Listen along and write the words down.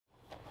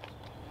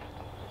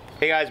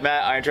Hey guys,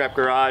 Matt, IronTrap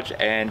Garage,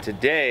 and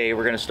today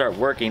we're going to start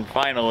working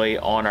finally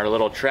on our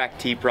little track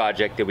T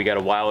project that we got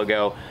a while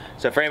ago.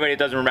 So for anybody that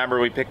doesn't remember,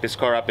 we picked this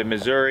car up in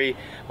Missouri.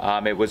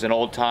 It was an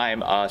old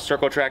time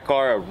circle track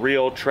car, a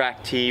real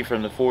track T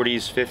from the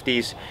 40s,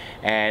 50s,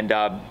 and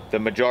the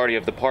majority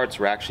of the parts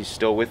were actually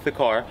still with the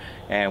car,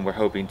 and we're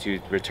hoping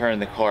to return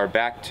the car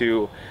back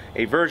to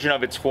a version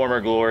of its former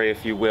glory,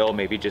 if you will,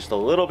 maybe just a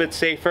little bit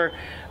safer.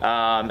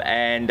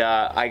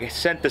 I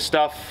sent the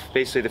stuff,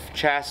 basically the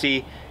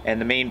chassis and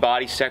the main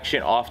body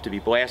section, off to be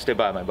blasted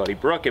by my buddy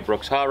Brooke at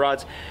Brooks Hot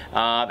Rods,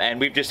 and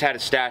we've just had to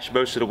stash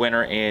most of the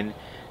winter in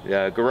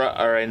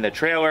the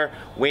trailer,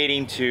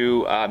 waiting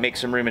to make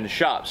some room in the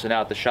shop. So now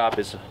that the shop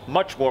is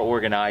much more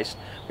organized,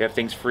 we have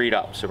things freed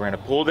up. So we're going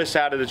to pull this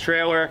out of the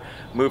trailer,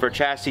 move our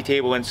chassis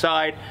table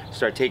inside,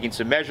 start taking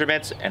some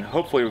measurements, and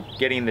hopefully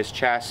getting this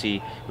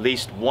chassis at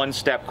least one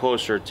step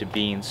closer to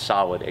being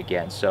solid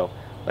again. So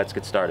let's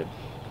get started.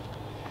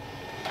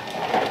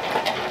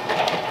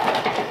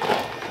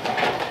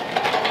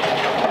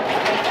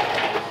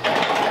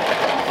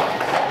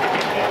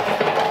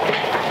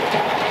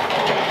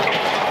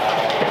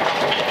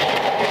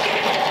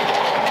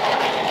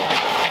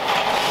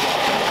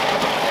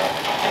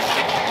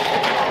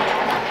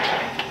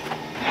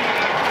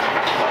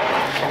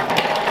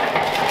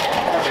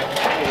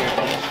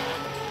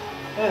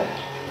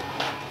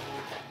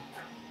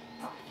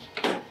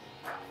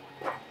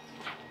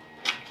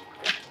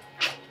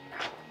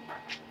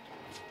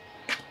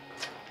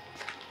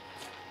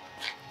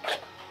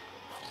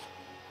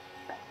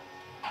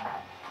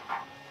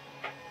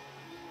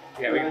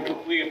 Yeah,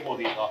 we can pull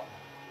these off.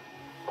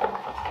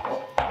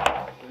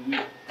 Should we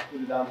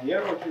put it down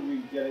here, or should we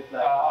get it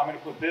like? I'm going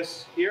to put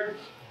this here.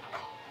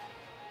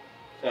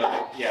 So,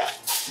 yeah.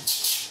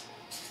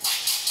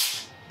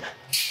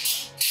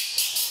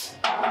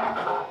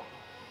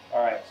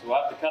 Alright, so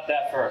we'll have to cut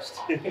that first.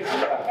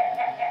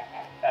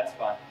 That's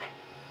fine.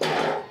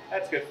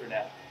 That's good for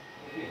now.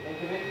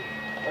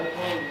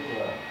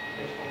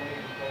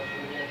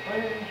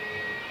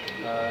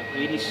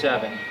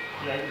 87.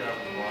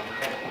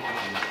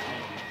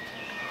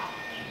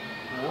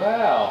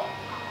 Wow.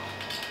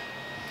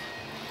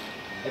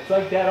 It's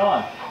like dead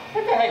on.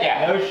 What the heck,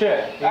 yeah? No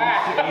shit. 87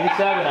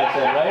 I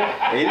said,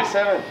 right?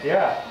 87?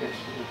 Yeah,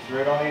 it's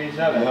right on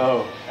 87.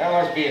 No. That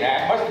must be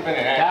must have been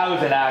an accident. That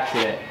was an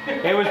accident.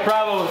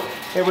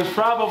 It was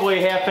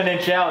probably half an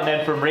inch out, and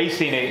then from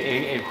racing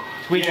it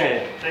tweaked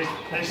it.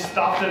 They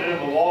stopped it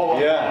in the wall.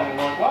 Yeah. And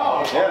like,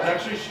 wow, the car's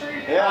actually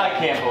straight. Yeah. I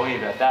can't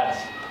believe it. That's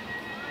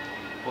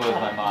blows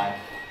my mind.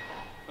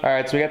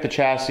 Alright, so we got the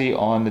chassis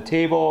on the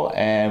table,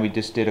 and we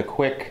just did a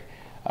quick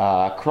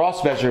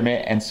cross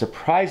measurement, and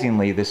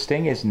surprisingly this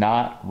thing is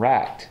not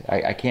racked.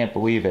 I can't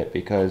believe it,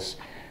 because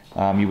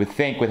you would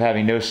think with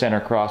having no center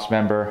cross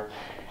member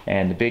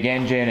and the big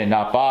engine and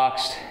not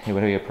boxed it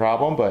would be a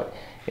problem, but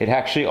it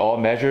actually all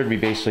measured. We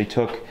basically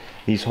took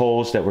these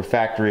holes that were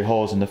factory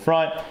holes in the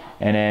front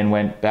and then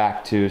went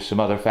back to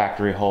some other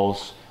factory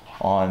holes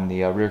on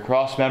the rear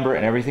cross member,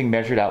 and everything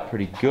measured out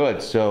pretty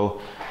good. So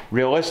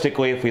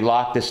realistically, if we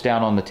lock this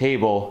down on the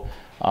table,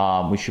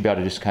 we should be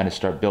able to just kind of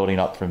start building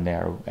up from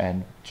there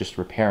and just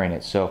repairing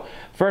it. So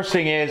first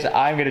thing is,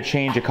 I'm going to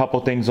change a couple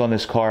things on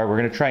this car. We're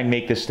going to try and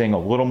make this thing a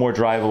little more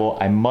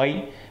drivable. I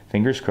might,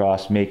 fingers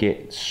crossed, make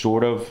it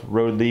sort of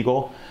road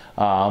legal.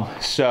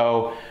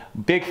 So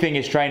big thing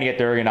is trying to get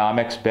the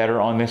ergonomics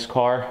better on this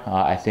car.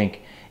 I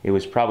think it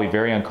was probably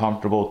very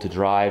uncomfortable to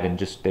drive, and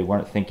just they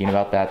weren't thinking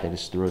about that. They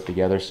just threw it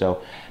together.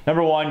 So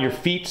number one, your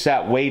feet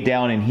sat way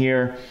down in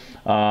here,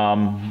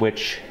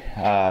 which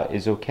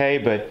is okay,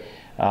 but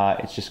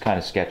it's just kind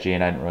of sketchy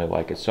and I didn't really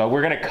like it. So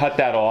we're going to cut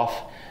that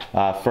off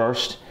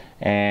first,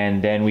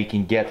 and then we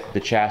can get the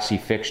chassis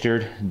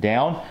fixtured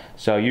down.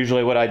 So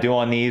usually what I do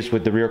on these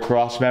with the rear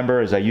cross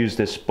member is I use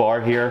this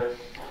bar here,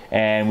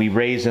 and we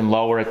raise and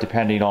lower it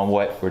depending on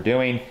what we're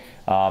doing.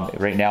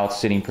 Right now it's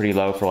sitting pretty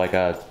low for like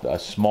a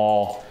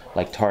small,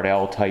 like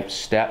Tardell type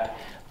step.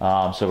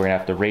 So we're gonna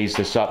have to raise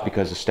this up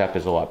because the step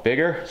is a lot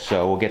bigger.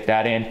 So we'll get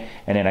that in,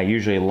 and then I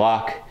usually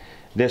lock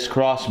this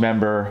cross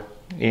member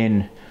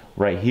in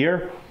right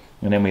here,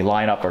 and then we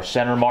line up our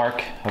center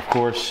mark, of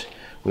course,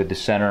 with the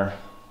center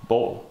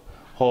bolt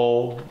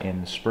hole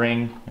in the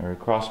spring, or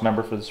cross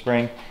member for the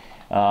spring.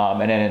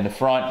 And then in the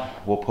front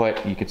we'll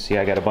put, you can see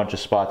I got a bunch of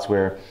spots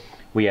where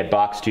we had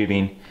box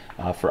tubing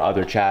for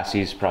other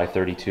chassis, probably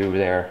 32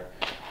 there,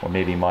 or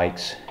maybe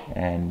Mike's,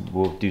 and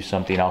we'll do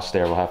something else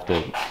there. We'll have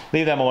to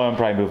leave them alone,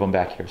 probably move them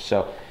back here.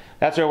 So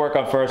that's what I work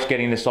on first,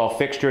 getting this all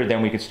fixtured,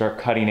 then we can start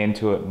cutting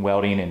into it and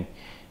welding and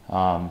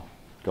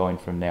going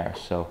from there.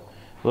 So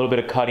a little bit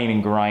of cutting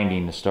and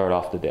grinding to start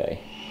off the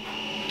day.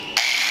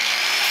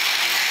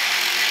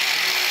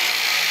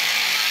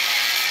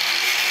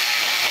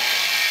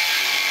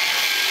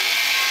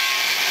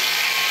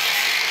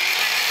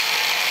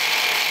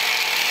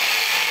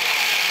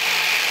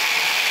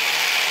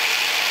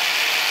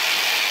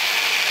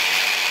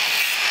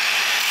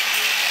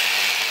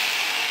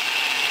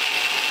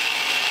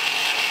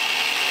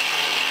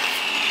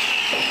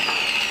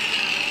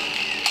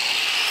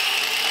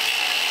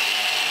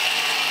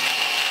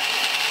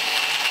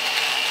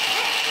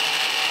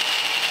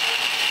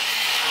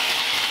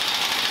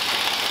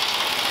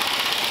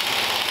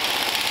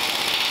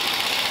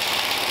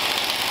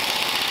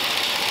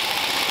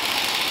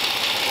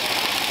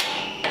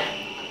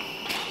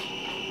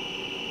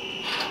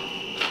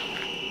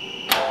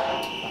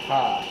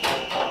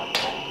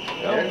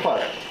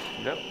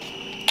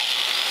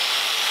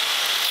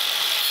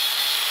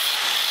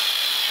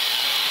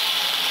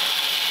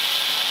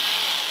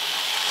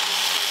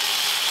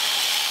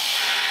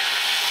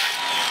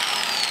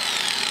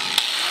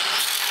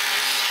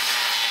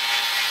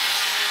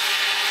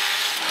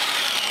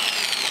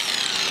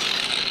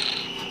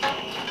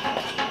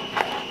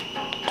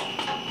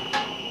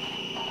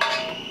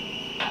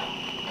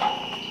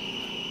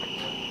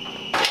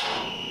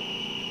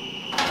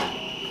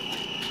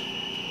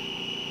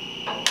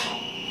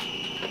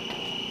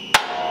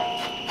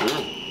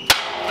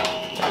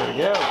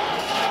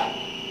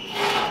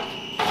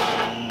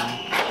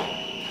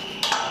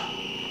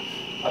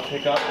 I'll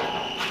pick up.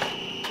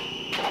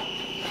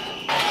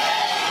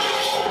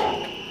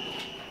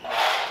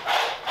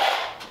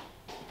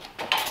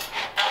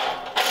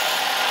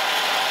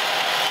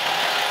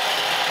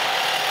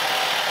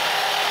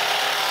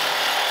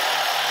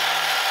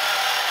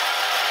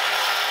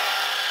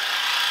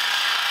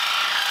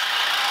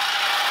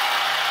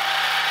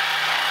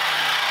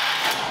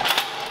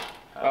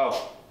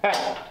 Oh,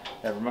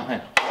 never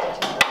mind.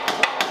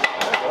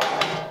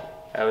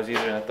 That was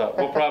easier than I thought.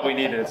 We'll probably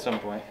need it at some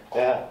point.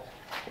 Yeah.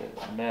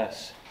 It's a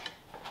mess.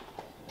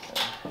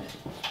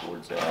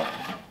 Boards out.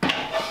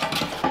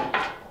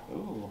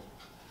 Ooh.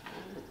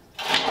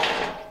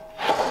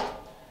 That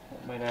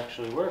might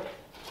actually work.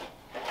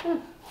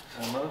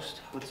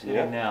 Almost. What's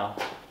hitting now?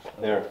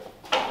 There.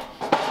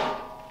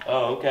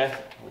 Oh, okay.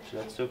 Which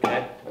that's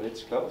okay. But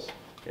it's close.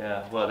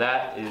 Yeah. Well,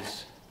 that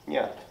is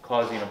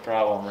causing a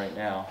problem right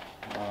now.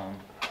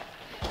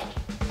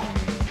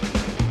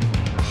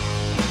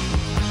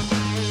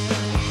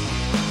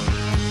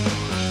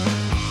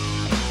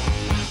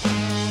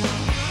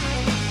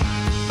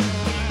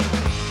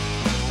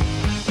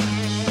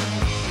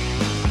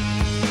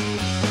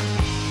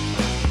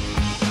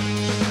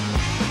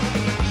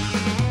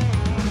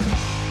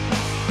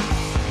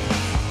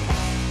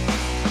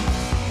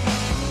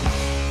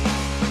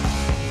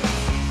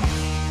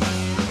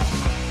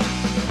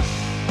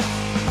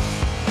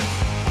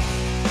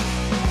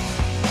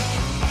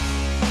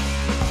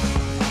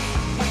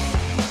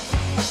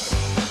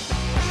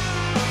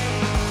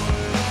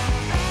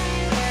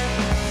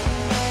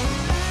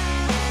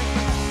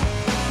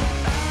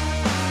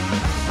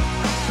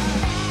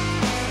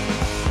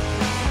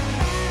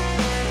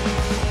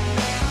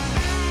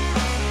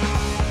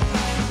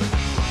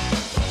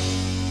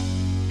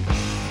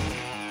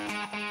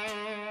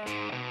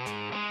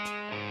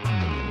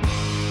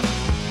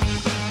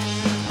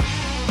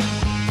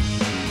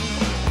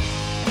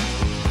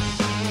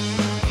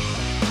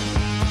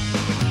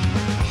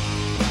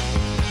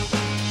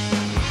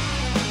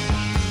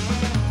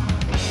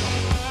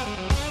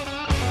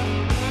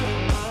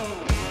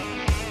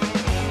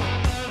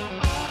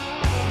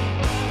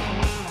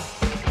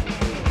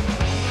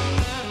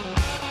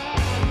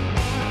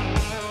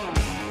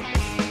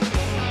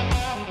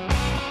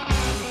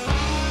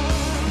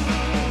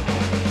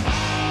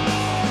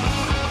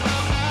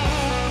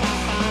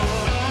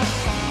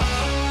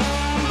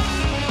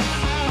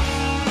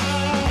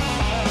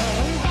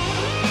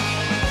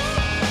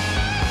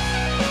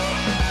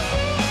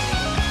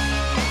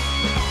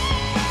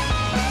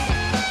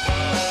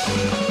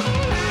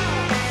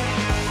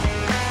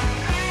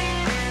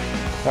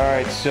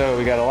 Alright, so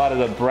we got a lot of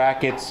the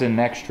brackets and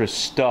extra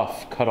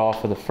stuff cut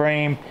off of the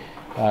frame.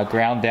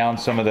 Ground down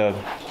some of the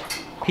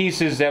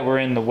pieces that were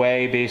in the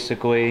way,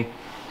 basically.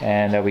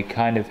 And we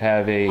kind of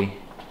have a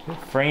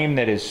frame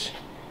that is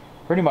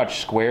pretty much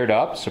squared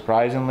up,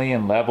 surprisingly,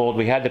 and leveled.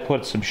 We had to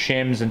put some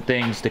shims and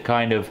things to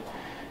kind of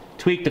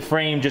tweak the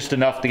frame just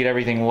enough to get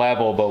everything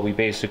level, but we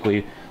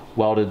basically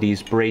welded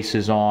these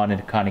braces on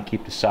and kind of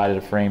keep the side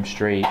of the frame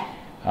straight.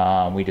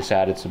 We just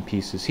added some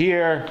pieces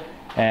here.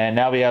 And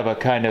now we have a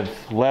kind of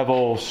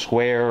level,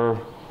 square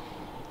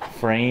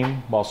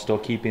frame while still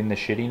keeping the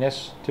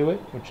shittiness to it,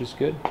 which is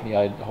good.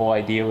 The whole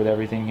idea with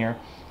everything here.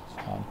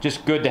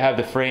 Just good to have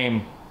the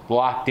frame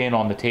locked in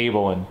on the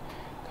table and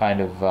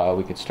kind of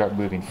we could start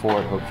moving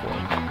forward,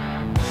 hopefully.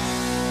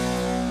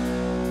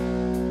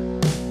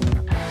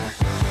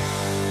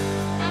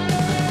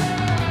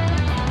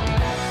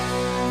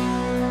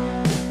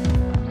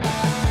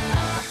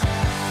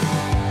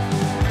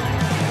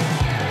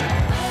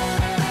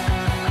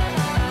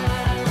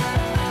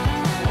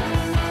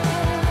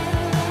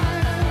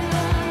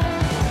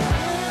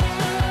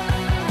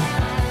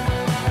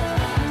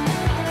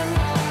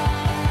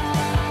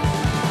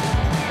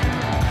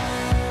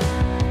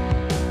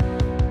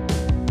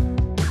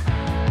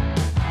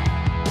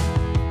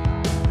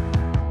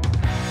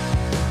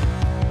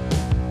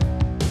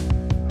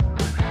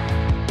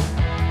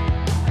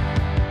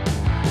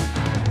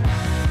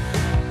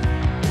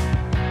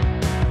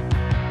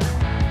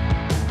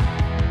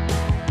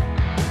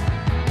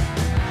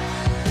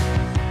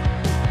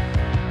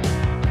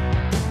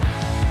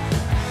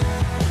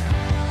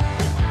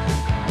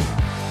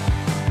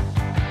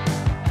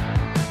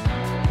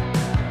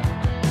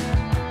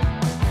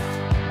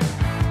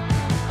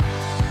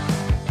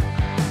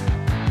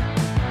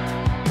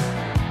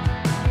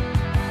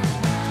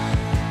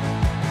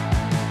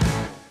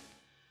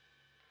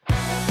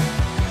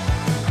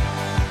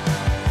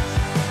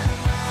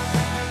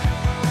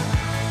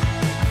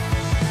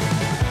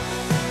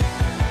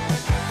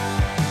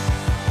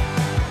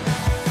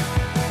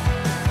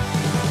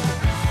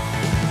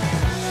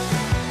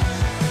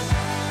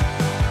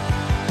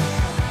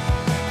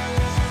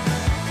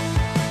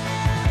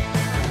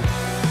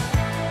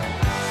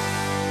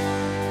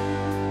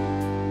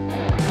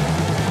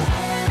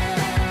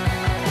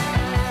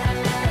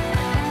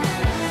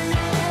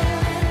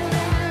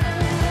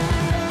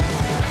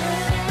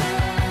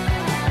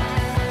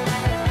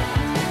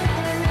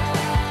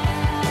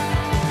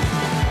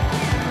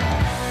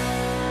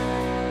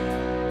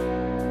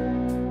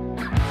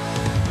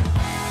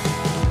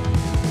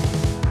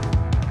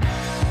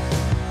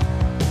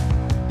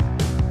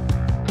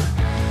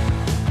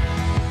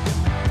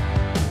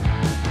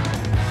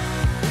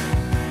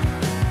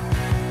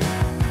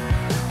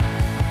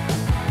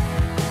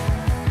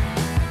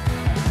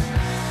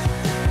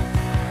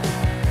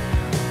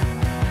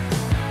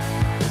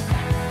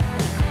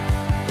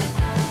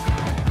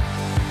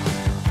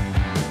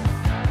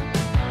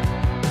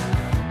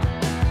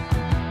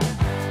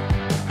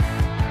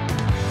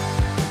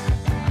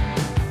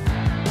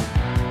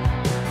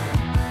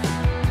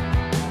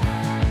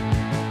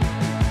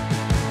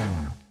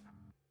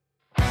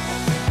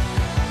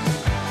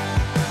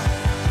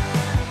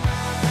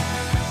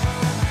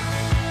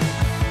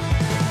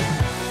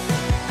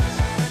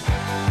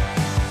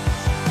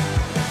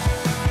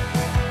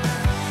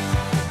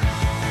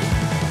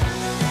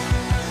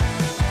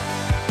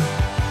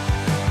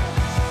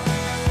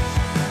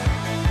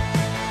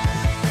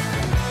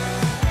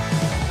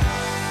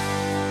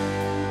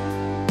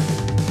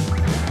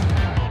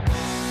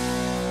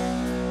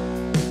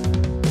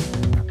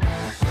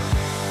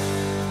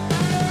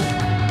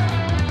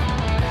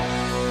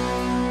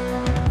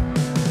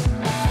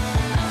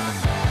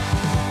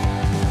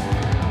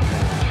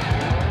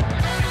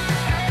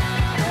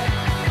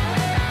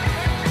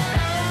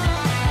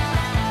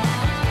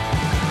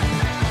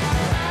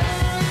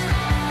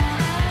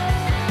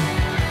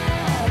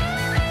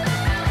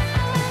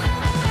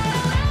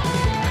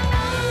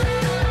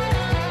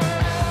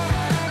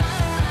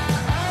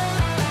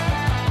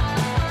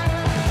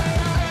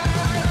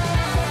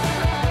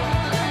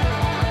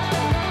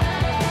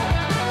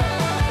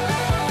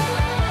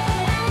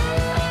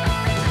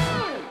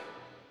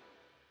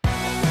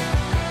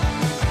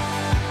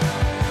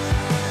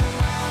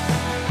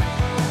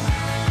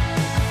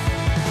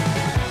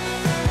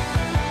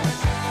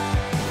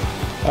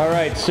 All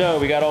right, so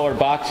we got all our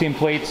boxing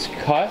plates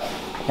cut,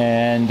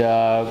 and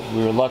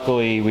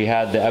we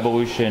had the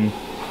Evolution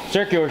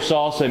circular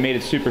saw, so it made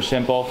it super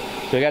simple.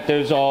 So we got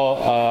those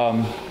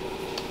all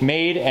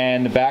made,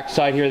 and the back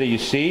side here that you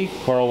see,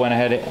 Carl went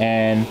ahead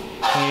and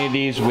painted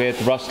these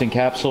with rust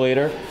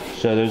encapsulator,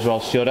 so those are all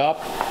sealed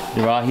up.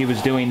 And while he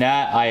was doing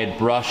that, I had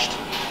brushed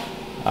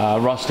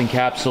rust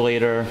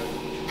encapsulator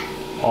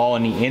all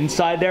on the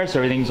inside there, so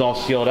everything's all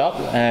sealed up,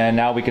 and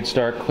now we could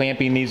start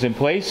clamping these in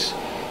place,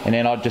 and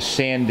then I'll just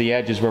sand the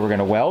edges where we're going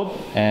to weld.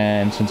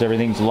 And since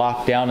everything's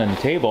locked down on the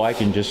table, I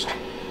can just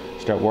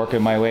start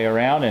working my way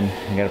around, and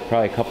I got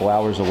probably a couple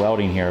hours of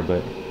welding here,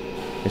 but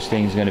this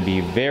thing's going to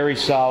be very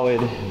solid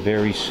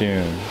very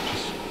soon, which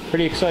is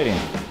pretty exciting.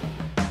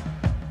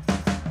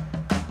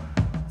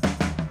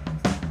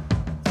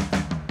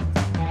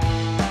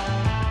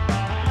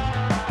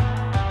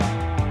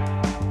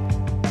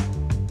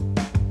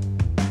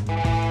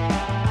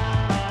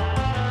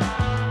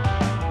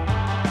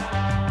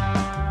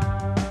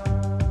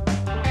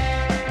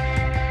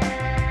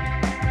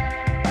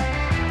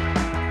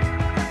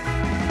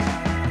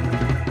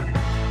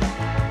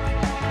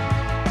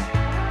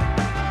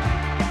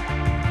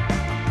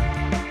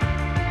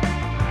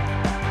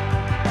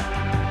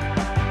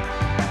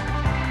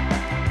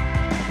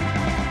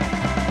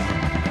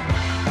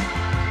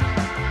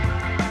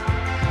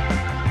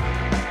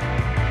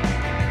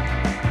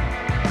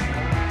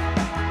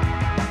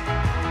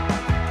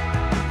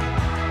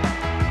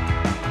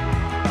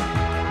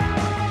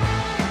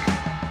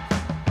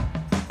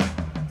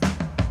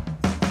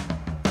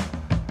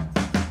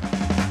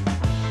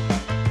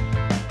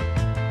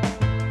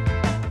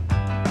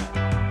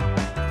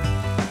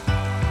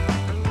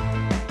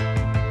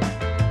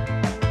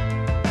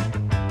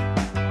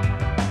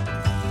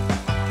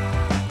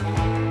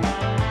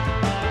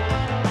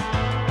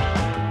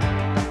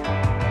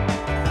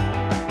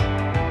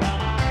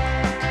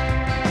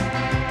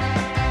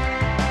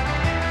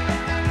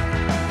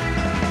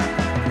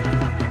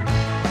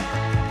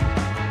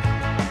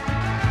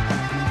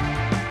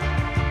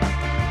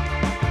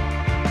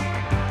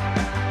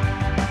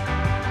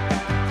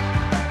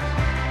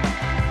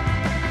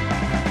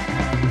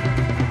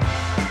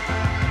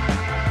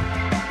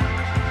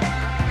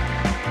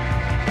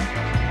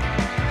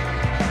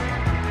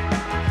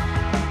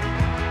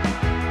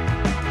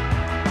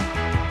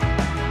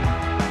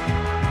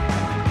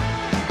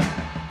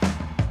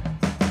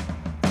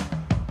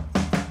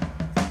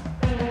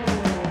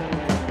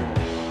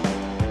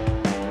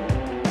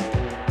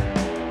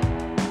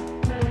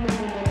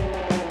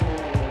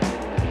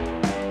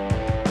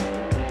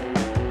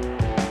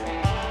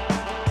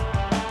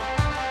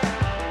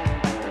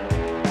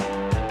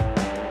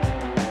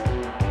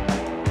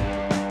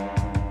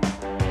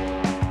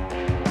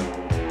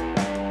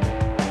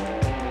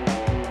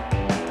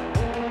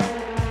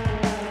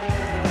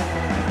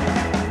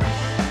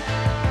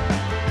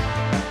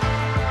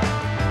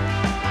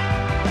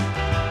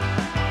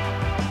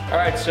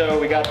 Alright, so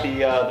we got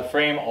the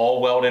frame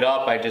all welded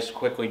up. I just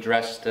quickly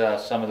dressed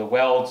some of the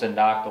welds and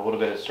knocked a little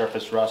bit of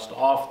surface rust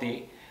off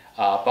the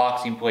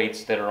boxing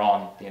plates that are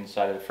on the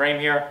inside of the frame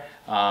here.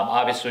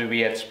 Obviously we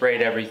had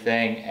sprayed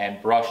everything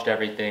and brushed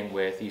everything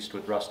with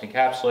Eastwood rust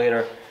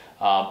encapsulator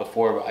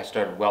before I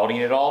started welding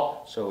it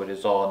all, so it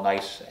is all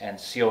nice and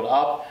sealed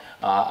up.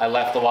 I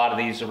left a lot of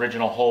these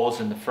original holes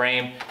in the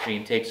frame. We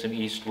can take some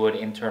Eastwood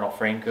internal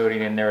frame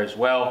coating in there as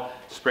well,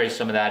 spray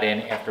some of that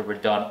in after we're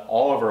done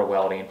all of our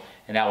welding,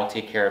 and that will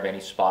take care of any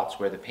spots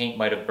where the paint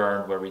might have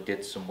burned where we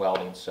did some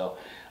welding. So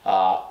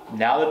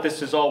now that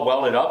this is all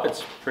welded up,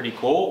 it's pretty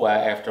cool.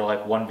 After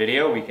like one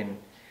video, we can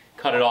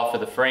cut it off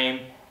of the frame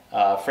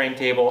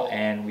table,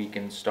 and we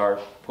can start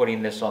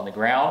putting this on the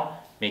ground,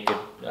 make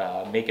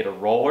it a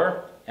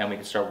roller, and we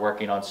can start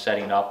working on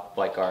setting up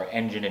like our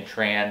engine and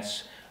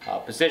trans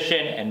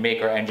position, and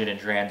make our engine and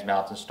trans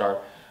mounts and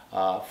start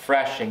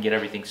fresh and get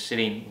everything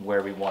sitting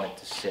where we want it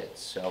to sit.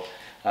 So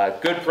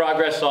good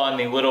progress on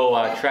the little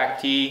track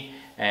T,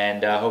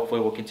 and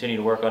hopefully we'll continue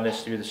to work on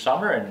this through the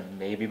summer, and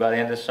maybe by the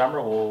end of the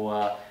summer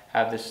we'll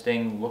have this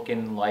thing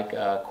looking like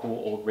a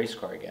cool old race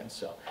car again.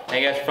 So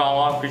thank you guys for following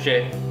along,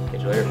 appreciate it.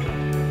 Catch you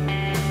later.